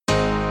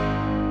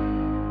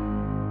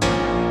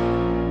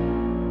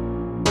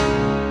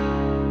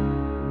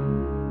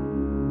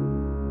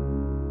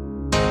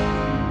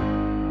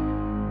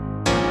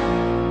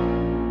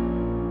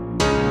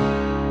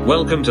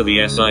Welcome to the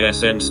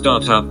SISN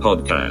Startup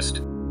Podcast.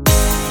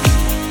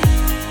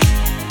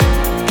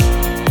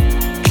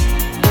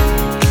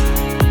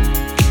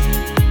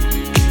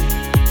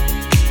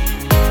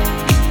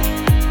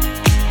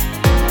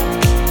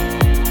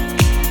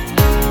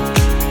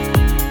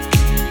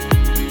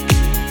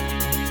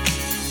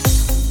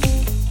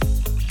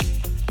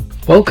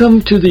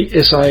 Welcome to the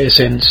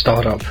SISN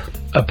Startup,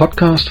 a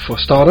podcast for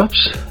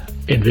startups,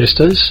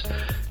 investors,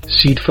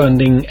 seed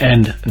funding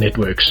and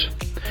networks.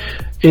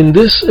 In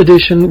this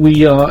edition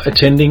we are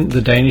attending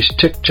the Danish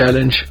Tech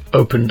Challenge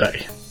Open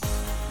Day.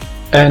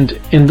 And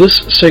in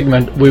this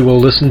segment we will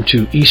listen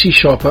to Easy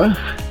Shopper,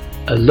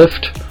 a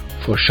lift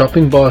for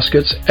shopping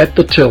baskets at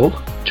the till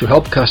to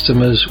help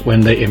customers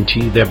when they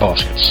empty their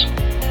baskets.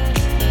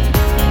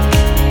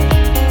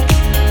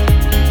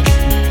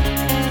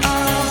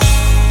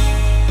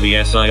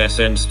 The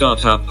SISN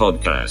Startup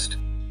Podcast.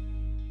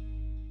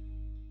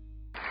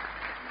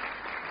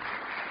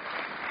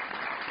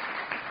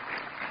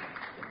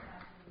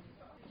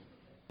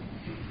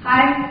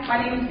 Hi,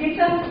 my name is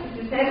Victor.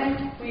 This is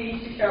Helen with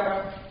Easy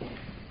Shopper.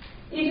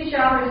 Easy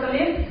Shopper is a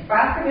lift,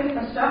 basket lift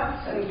for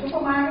shops and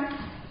supermarkets.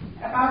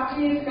 About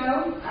 2 years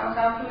ago, I was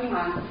out doing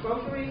my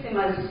groceries in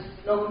my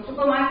local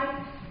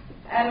supermarket,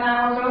 and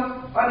I was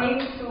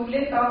unable to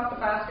lift up the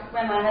basket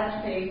when I had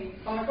to pay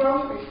for my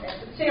groceries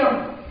at the till.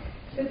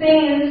 The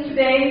thing is,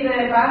 today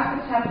the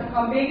baskets have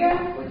become bigger,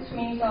 which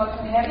means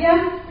also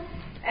heavier,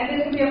 and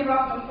this will be a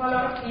problem for a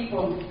lot of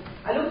people.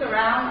 I looked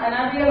around and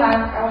I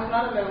realized I was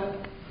not alone.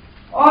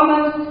 More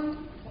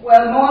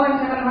than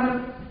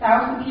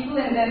 700,000 people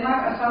in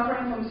Denmark are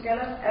suffering from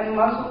skeletal and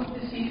muscle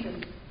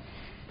diseases.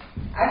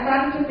 I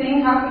started to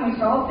think, how can we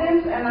solve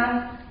this? And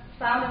I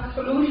found a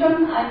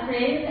solution. I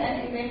created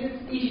and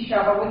invented Easy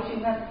Shopper, which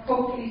you have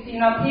hopefully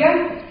seen up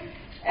here.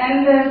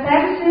 And the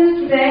status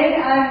is today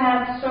I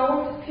have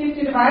sold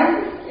 50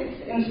 devices.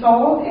 It's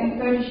installed in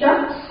 30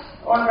 shops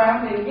all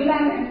around in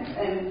Jylland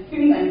and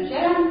Fyn and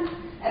Sjælland,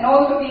 and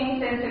also being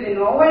tested in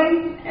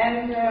Norway.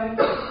 And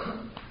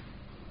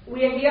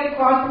we are here, of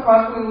course,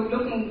 because we're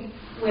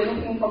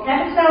looking for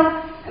capital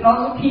and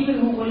also people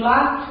who would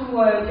love to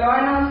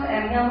join us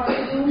and help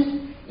us to boost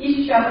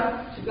Easy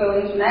Shopper to go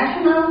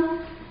international.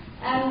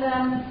 And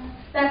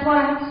that's what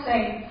I have to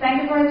say.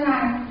 Thank you for your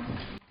time.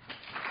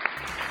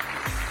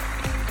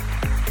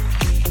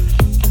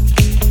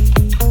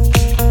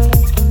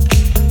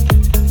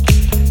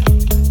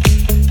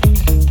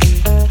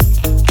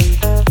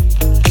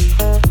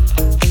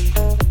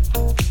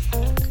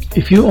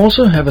 If you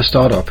also have a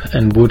startup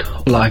and would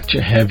like to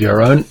have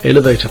your own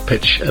elevator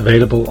pitch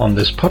available on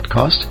this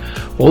podcast,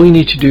 all you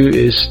need to do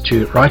is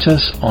to write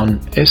us on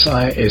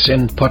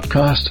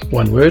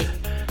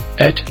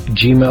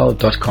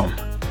sisnpodcast@gmail.com.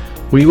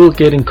 We will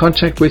get in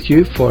contact with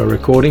you for a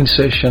recording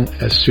session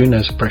as soon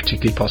as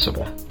practically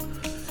possible.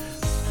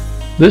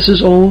 This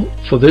is all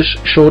for this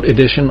short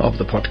edition of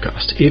the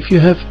podcast. If you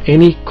have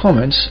any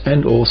comments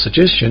and or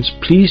suggestions,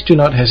 please do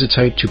not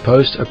hesitate to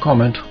post a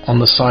comment on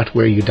the site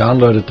where you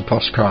downloaded the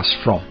podcast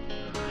from.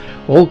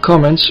 All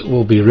comments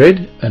will be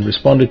read and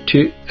responded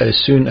to as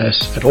soon as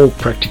at all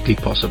practically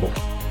possible.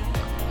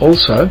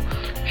 Also,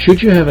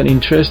 should you have an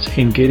interest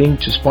in getting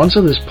to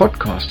sponsor this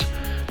podcast,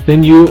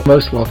 then you're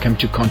most welcome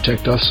to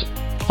contact us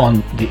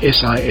on the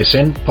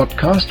SISN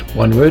podcast,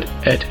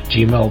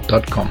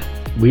 @gmail.com.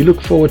 We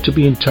look forward to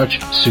be in touch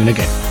soon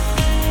again.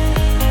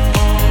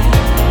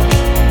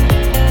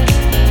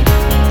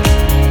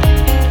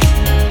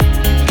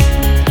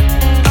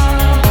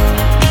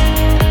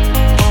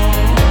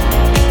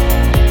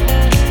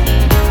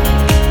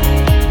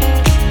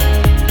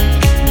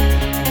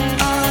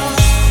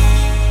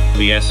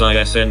 The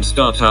SISN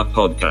Startup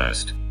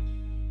Podcast.